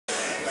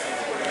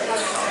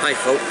Hi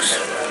folks.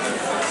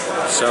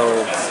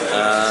 So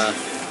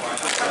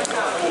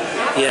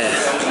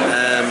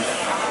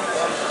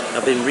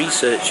I've been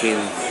researching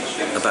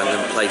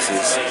abandoned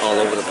places all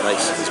over the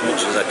place as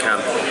much as I can.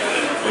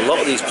 A lot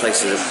of these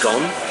places have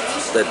gone.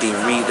 They've been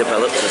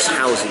redeveloped as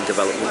housing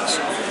developments.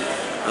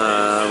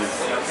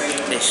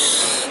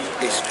 It's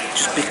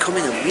just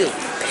becoming a real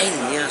pain in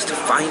the ass to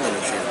find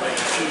anything.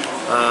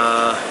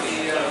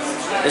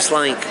 It's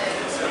like,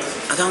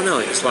 I don't know,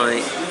 it's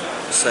like,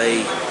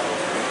 say,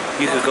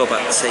 you could go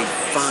back, say,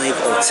 5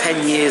 or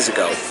 10 years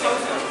ago,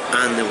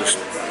 and there was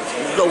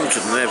loads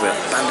of them everywhere,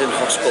 abandoned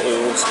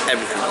hospitals,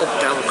 everything, up,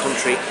 down the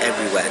country,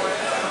 everywhere.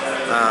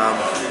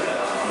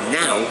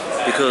 Now,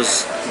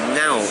 because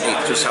now it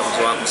just happens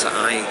to happen that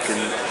I can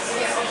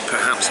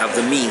perhaps have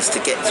the means to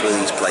get to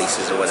these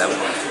places or whatever,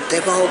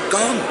 they've all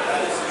gone.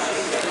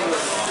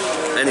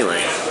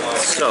 Anyway,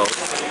 so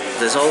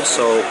there's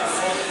also,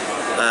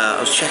 I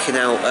was checking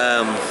out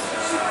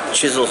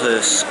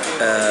Chislehurst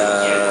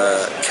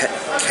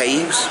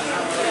Caves,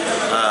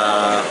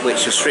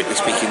 which are strictly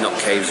speaking not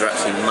caves, they're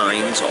actually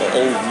mines or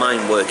old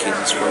mine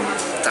workings from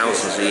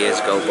thousands of years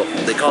ago, but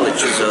they call it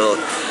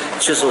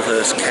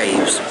Chislehurst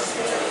Caves.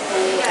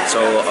 So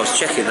I was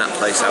checking that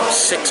place out.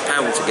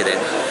 £6 to get in,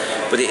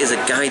 but it is a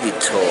guided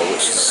tour,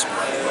 which is,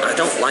 I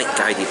don't like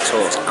guided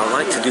tours. I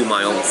like to do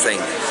my own thing.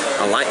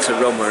 I like to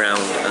roam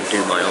around and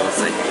do my own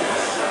thing.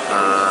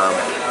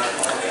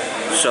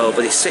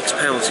 But it's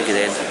 £6 to get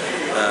in,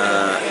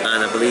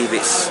 and I believe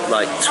it's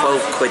like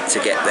 12 quid to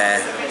get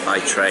there by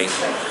train.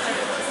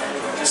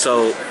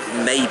 So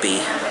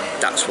maybe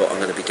that's what I'm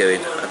going to be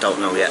doing. I don't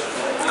know yet.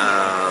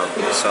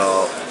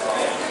 So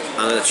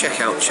I'm going to check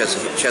out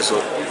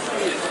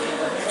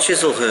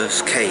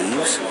Chislehurst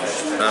Caves,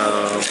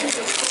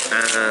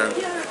 and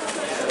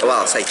well,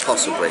 I'll say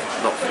possibly,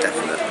 not for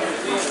definite.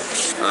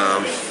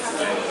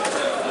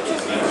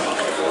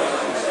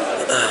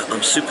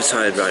 I'm super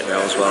tired right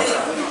now as well,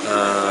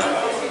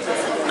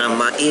 and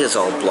my ears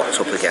all blocked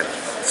up again.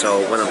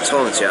 So when I'm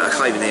talking to you, I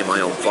can't even hear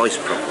my own voice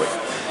properly.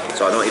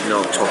 So I don't even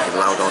know if I'm talking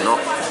loud or not.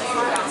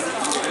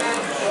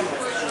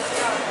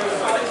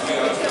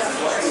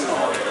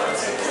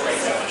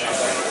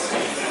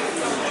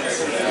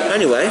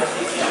 Anyway,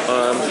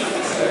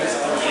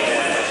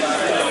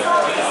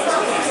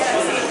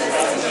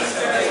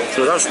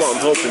 so that's what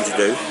I'm hoping to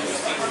do.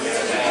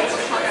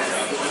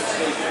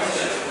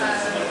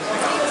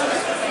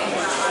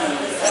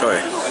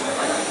 Sorry.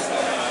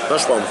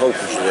 That's what I'm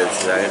hoping to do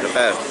today.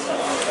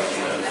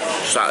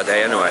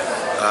 Saturday anyway.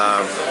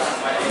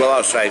 Well,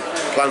 I'll say,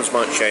 plans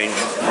might change.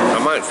 I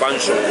might find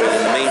something in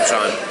the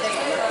meantime.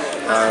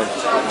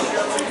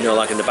 You know,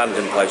 like an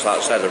abandoned place, like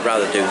I said, I'd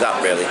rather do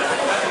that really.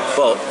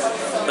 But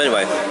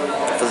anyway,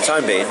 for the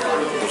time being,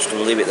 I'm just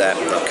going to leave it there.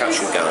 I'll catch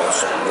you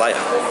guys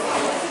later.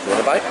 You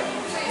want a bite?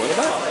 You want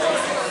a bite?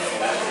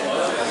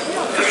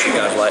 Catch you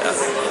guys later.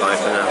 Bye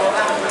for now.